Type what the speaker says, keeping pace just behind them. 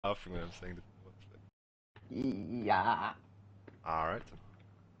laughing when I'm saying this. Yeah. Alright.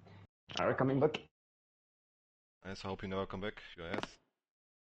 Are coming back? Nice, I hope you never come back, your ass.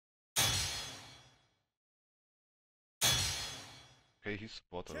 Okay, he's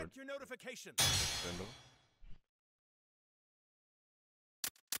supported. Check your notifications.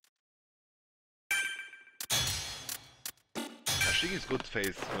 Shigi's good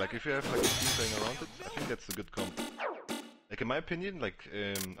face. Like if you have like a team playing around it, I think that's a good comp. Like in my opinion, like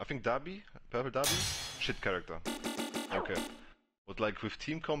I think Dabi, Purple Dabi, shit character. Okay. But like with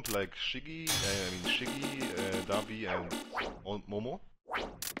team comp like Shiggy, Dabi and Momo,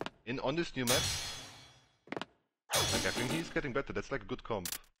 on this new map, like I think he's getting better. That's like a good comp.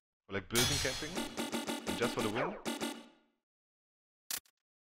 For like building camping, and just for the win.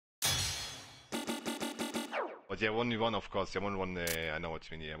 But yeah, 1v1 of course, yeah 1v1, I know what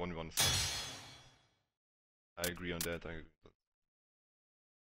you mean, yeah 1v1 is... I agree on that,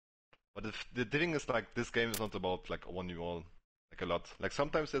 But the thing is like, this game is not about like 1v1, like a lot. Like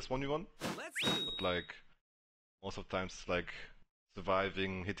sometimes there's 1v1, but like, most of the times like,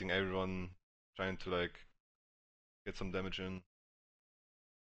 surviving, hitting everyone, trying to like, get some damage in.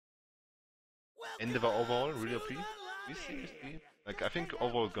 Endeavor overall, really OP. We see. Like I think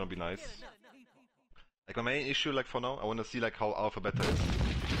overall it's gonna be nice. Like my main issue, like for now, I wanna see like how Alpha Beta is.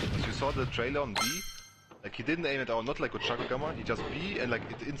 As you saw the trailer on B, like he didn't aim at our, not like with Shakugama, he just B and like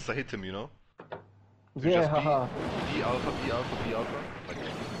it insta hit him, you know? So yeah, just haha. B alpha, like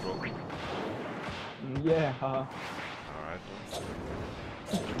bro. Yeah, haha. Alright.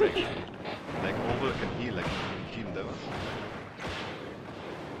 Like over can heal, like heal endeavors.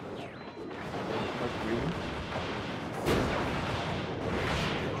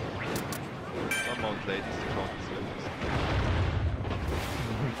 Some mount ladies to count as winners.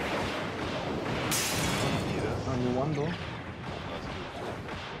 Only one though. That's good.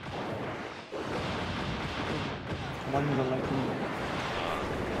 One is unlikely.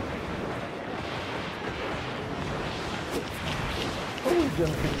 Oh,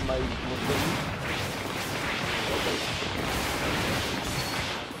 jumping my mobility.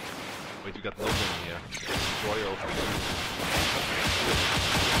 Wait, you got no one here. Destroyer of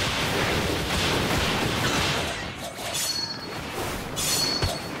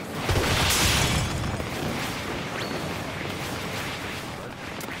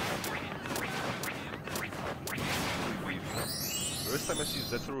First time I see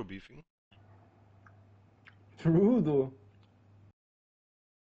Zetero beefing. True though.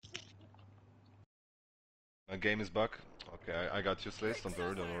 My game is back. Okay, I got you, Slays. Don't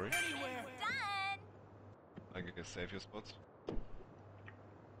worry. I can save your spots.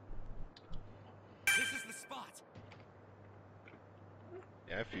 This is the spot.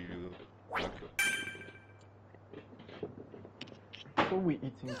 Yeah, I feel you. Okay. So we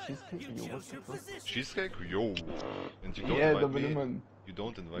eating cheesecake? Yo, what's the fuck? Cheesecake? Yo! And you don't Yeah, invite me? man. You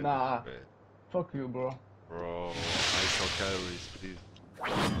don't invite Nah. me? Fuck you, bro. Bro, I saw calories, please.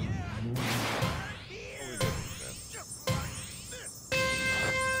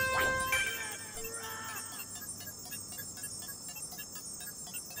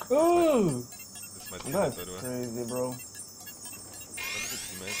 Oh! That's my teammate, That's by the way. crazy, bro. That's a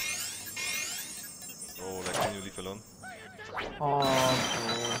teammate. Oh, like, can you leave alone? Oh,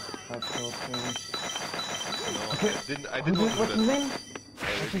 bro. That's so cringe. No, Okay. I didn't want to What's do his that. name?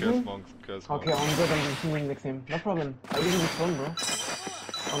 What's his name? Curse monk. Okay, I'm good. I'm going to see you next game. No problem. I didn't this one, bro.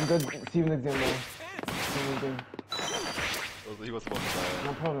 I'm good. See you next game, bro. See you next game. Also, he was about to die.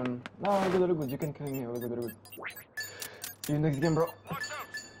 No problem. No, all good. You can kill me. All good. See you next game, bro.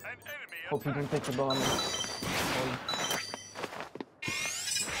 Hope you can take the ball. I don't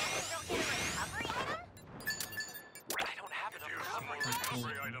have enough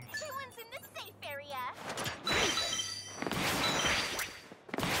recovery items. Everyone's in the safe area.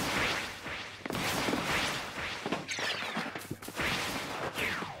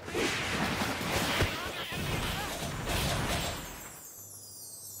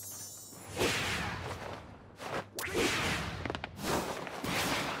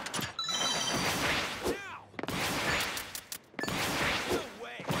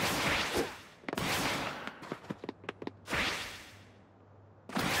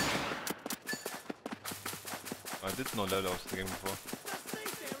 I did no level ups the game before.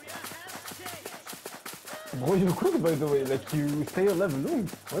 Bro, you're quick, by the way. Like, you stay a level long.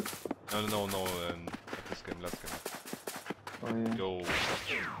 What? No, this game, last game. Oh, yeah. Yo,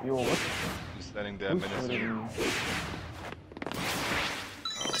 Yo, what? he's standing there Who's menacing. shooting?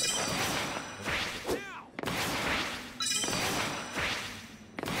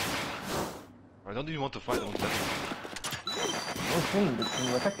 I don't even want to fight, I want to let him. thing, but can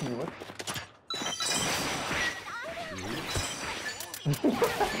you attack me, what?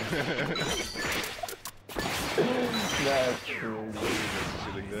 That's crazy. Just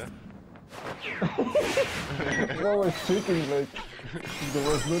chilling there. I was shaking like there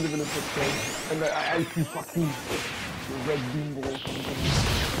was no developer time. And I see fucking red beam ball coming.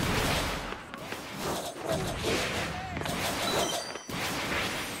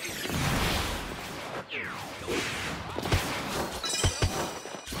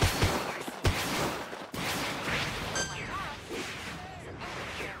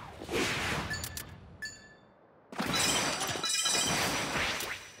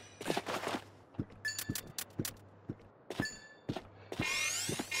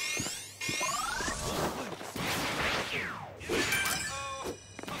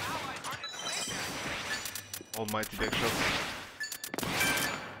 Almighty back shot.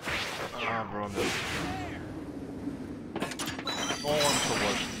 Ah, bro, no. Oh, I'm so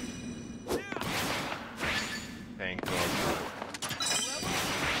washed. Thank God.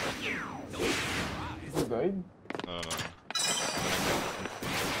 You died? No.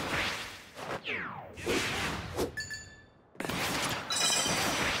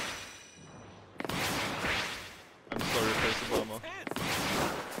 I'm sorry, Face Obama.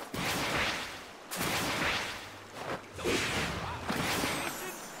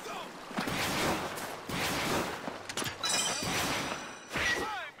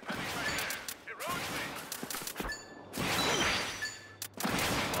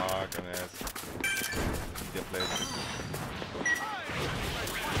 Fucking ass. Get played.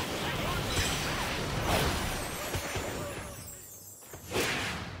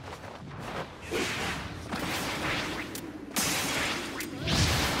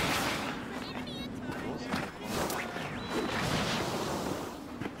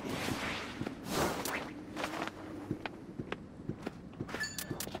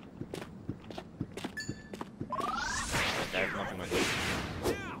 There's nothing like that.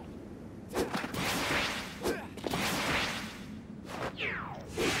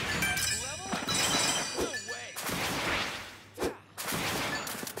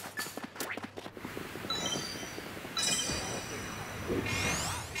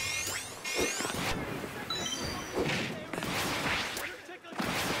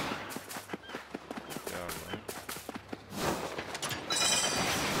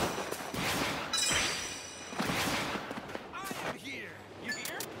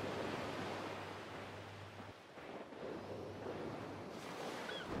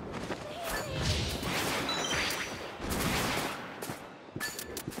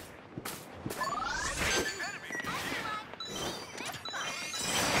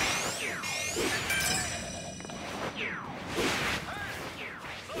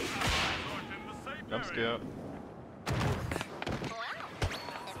 Jump scare.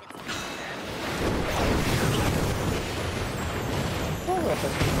 Oh, that's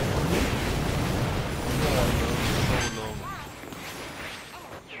So long.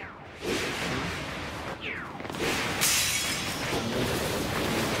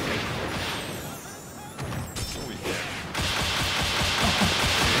 Oh, yeah.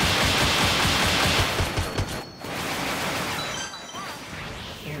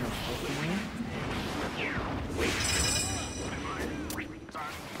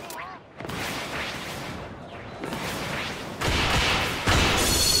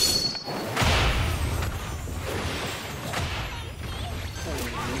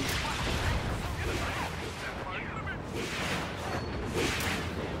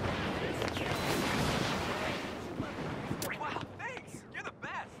 Wow, thanks! You're the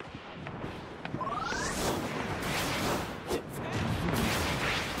best!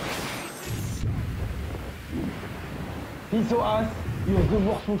 He's so ass. He was the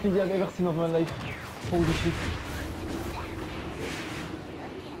worst multi I've ever seen of my life. Holy shit.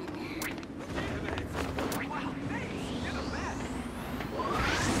 Wow, thanks! You're the best!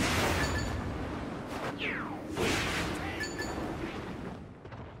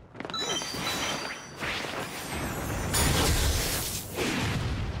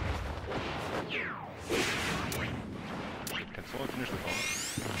 Shit, can someone finish the farm?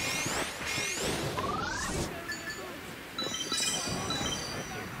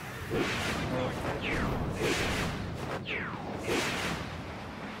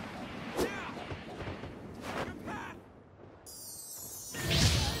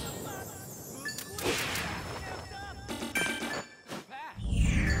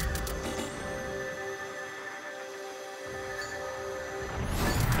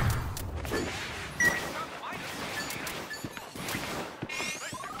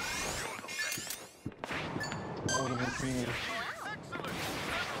 Oh, the whole thing is...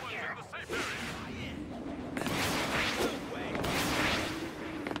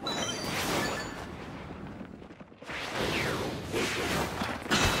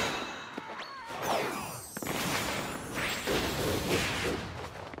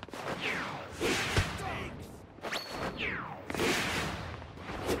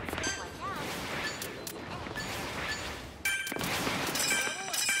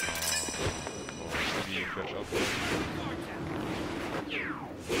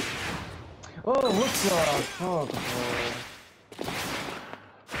 Oh, what the fuck, bro? Let's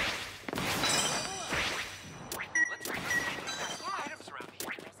there's some items around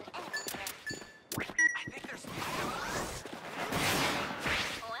here. I think there's some items.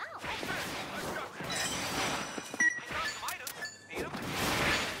 Wow. Let's go. I found some items. Need 'em?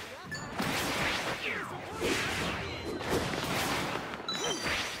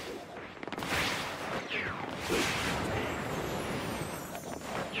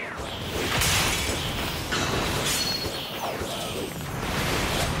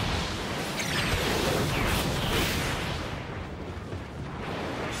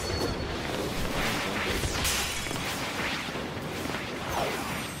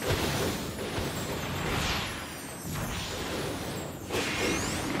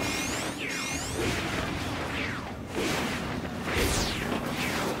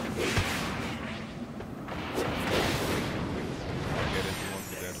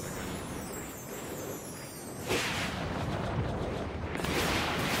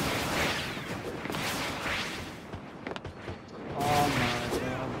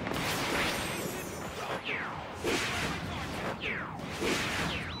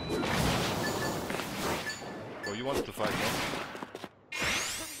 Oh, you wanted to fight, no?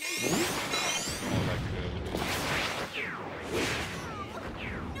 Oh, like,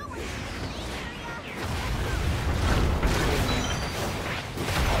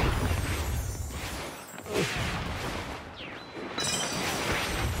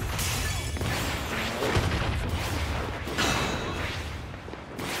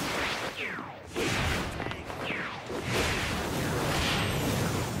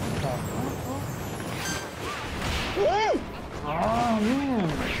 Oh,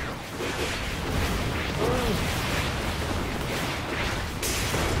 man.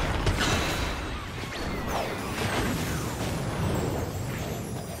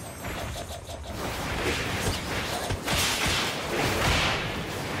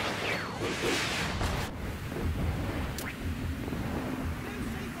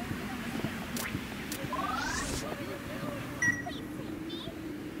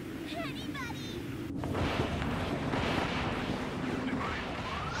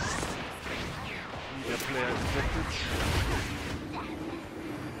 media player detected.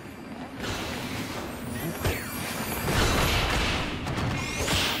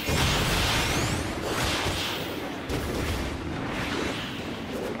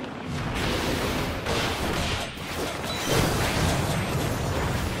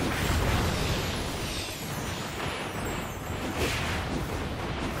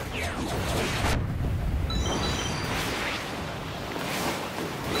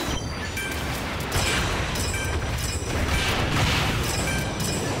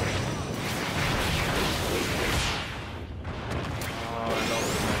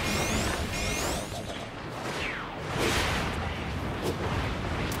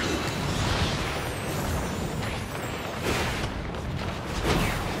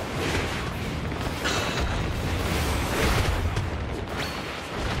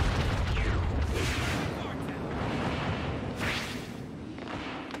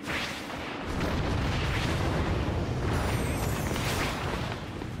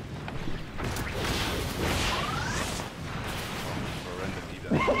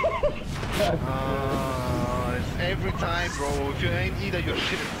 It's every time, bro. If you ain't either, you're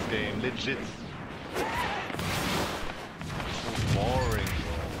shit at this game. Legit. So boring,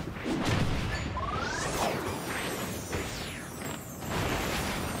 bro.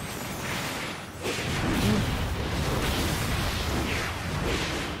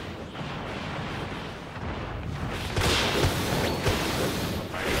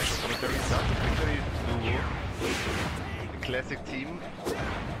 Military stuff, military duo. The classic team.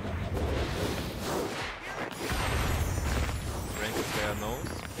 Ranked player knows.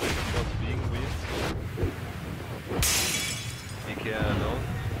 What's being weird. DK knows.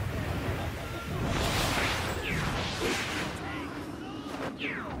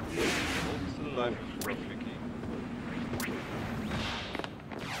 Most still alive with roughly key.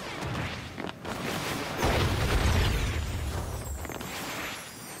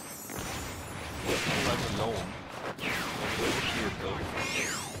 Alive alone. No shield though.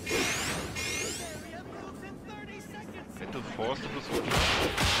 Into force to plus one.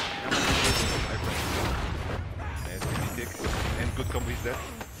 Nice easy kick. And good combo, he's dead.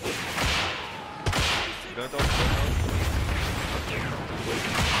 Got off,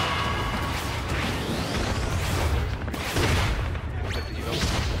 Set the heal up.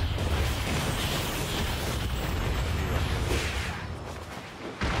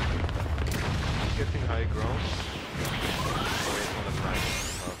 Getting high ground. Oh, wait, not a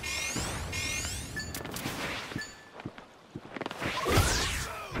nice.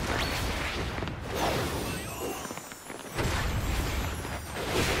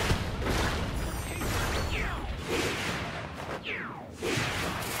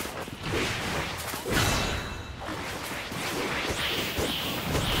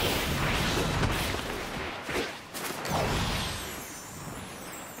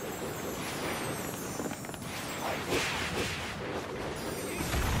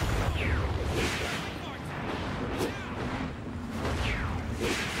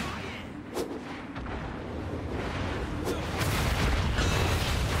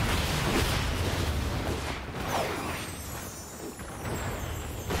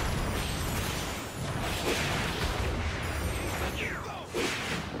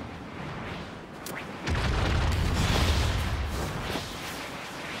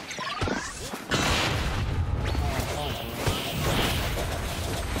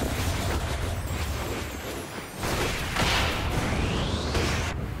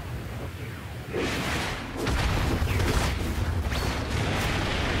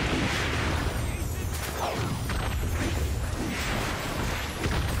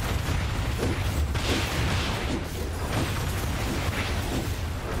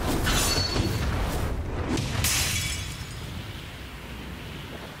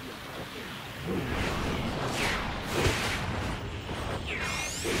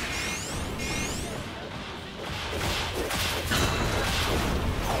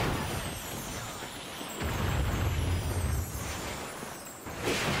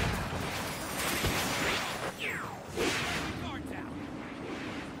 Guard down.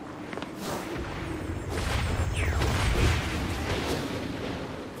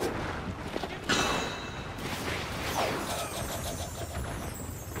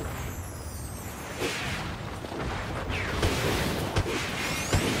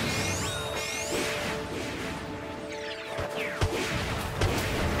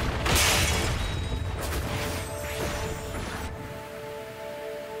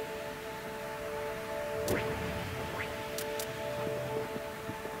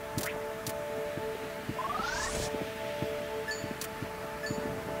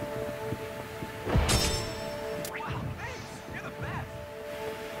 Wow, thanks. You're the best.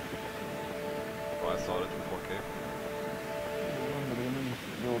 Oh, I saw it before cave. Remember,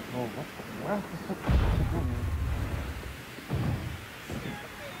 what the fuck is it doing?